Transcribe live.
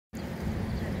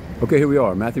Okay, here we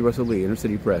are, Matthew Russell Lee, Inner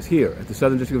City Press, here at the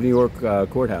Southern District of New York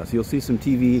Courthouse. You'll see some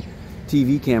TV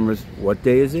cameras. What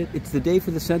day is it? It's the day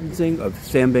for the sentencing of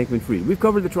Sam Bankman-Fried. We've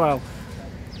covered the trial.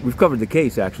 We've covered the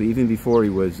case, actually, even before he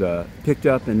was picked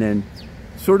up, and then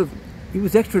he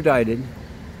was extradited,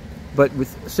 but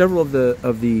with several of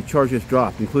the charges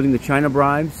dropped, including the China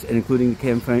bribes and including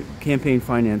the campaign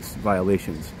finance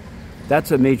violations. That's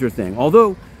a major thing.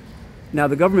 Although, now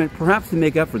the government, perhaps to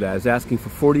make up for that, is asking for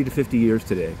 40 to 50 years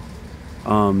today.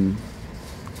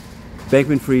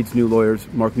 Bankman-Fried's new lawyers,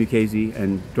 Mark Mukasey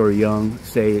and Dory Young,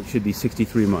 say it should be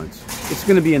 63 months. It's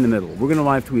going to be in the middle. We're going to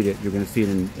live tweet it. You're going to see it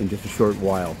in just a short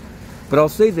while. But I'll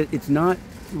say that it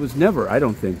was never, I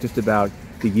don't think, just about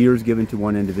the years given to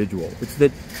one individual. It's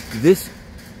that this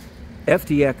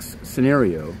FTX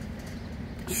scenario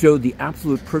showed the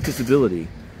absolute purchasability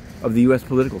of the U.S.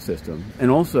 political system, and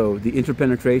also the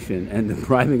interpenetration and the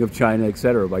bribing of China,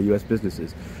 etc., by U.S.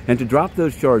 businesses. And to drop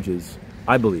those charges,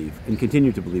 I believe, and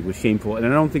continue to believe, was shameful, and I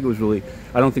don't think it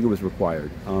was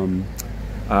required.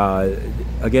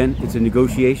 Again, it's a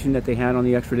negotiation that they had on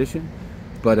the extradition,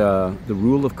 but the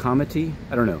rule of comity,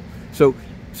 I don't know. So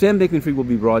Sam Bankman-Fried will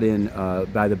be brought in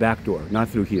by the back door, not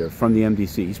through here, from the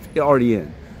MDC. He's already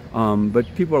in, but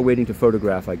people are waiting to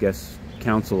photograph, I guess,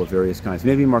 counsel of various kinds.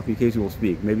 Maybe Mark Mukasey will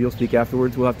speak. Maybe he'll speak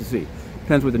afterwards. We'll have to see.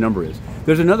 Depends what the number is.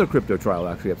 There's another crypto trial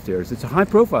actually upstairs. It's a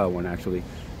high-profile one actually,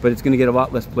 but it's going to get a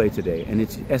lot less play today. And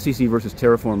it's SEC versus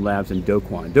Terraform Labs and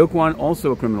Kwon. Kwon,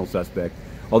 also a criminal suspect,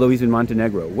 although he's in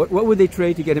Montenegro. What would they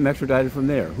trade to get him extradited from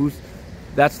there?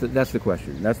 That's the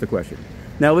question. That's the question.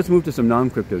 Now let's move to some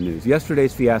non-crypto news.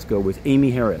 Yesterday's fiasco was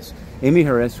Aimee Harris. Aimee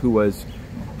Harris, who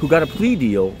got a plea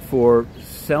deal for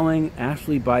selling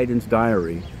Ashley Biden's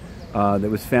diary that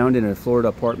was found in a Florida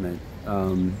apartment,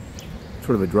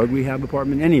 sort of a drug rehab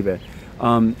apartment. In any event,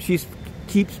 she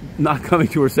keeps not coming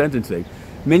to her sentencing.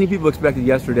 Many people expected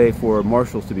yesterday for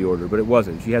marshals to be ordered, but it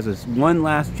wasn't. She has this one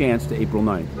last chance to April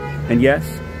 9th. And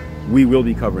yes, we will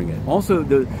be covering it. Also,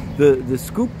 the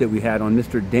scoop that we had on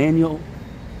Mr. Daniel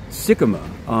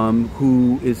Sikkema,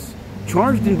 who is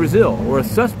charged in Brazil, or a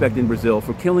suspect in Brazil,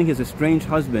 for killing his estranged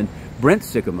husband, Brent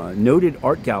Sikkema, noted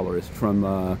art gallerist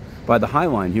from by the High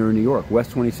Line here in New York,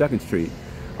 West 22nd Street.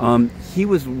 He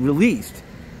was released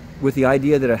with the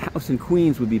idea that a house in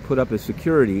Queens would be put up as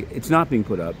security. It's not being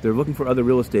put up. They're looking for other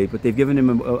real estate, but they've given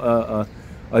him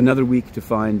another week to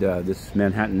find this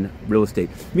Manhattan real estate.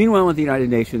 Meanwhile, at the United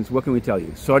Nations, what can we tell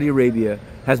you? Saudi Arabia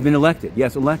has been elected.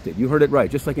 Yes, elected. You heard it right.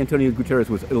 Just like Antonio Guterres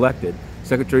was elected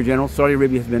Secretary General, Saudi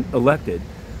Arabia has been elected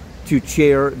to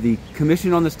chair the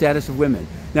Commission on the Status of Women.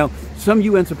 Now, some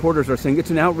UN supporters are saying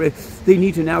it's an outrage. They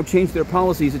need to now change their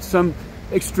policies. It's some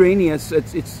extraneous.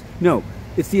 No.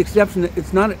 It's the exception.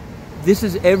 It's not. This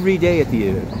is every day at the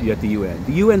UN.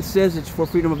 The UN says it's for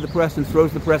freedom of the press and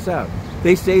throws the press out.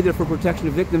 They say they're for protection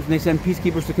of victims and they send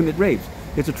peacekeepers to commit rapes.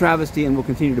 It's a travesty, and we'll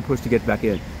continue to push to get back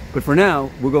in. But for now,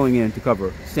 we're going in to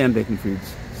cover Sam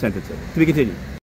Bankman-Fried's sentencing. To be continued.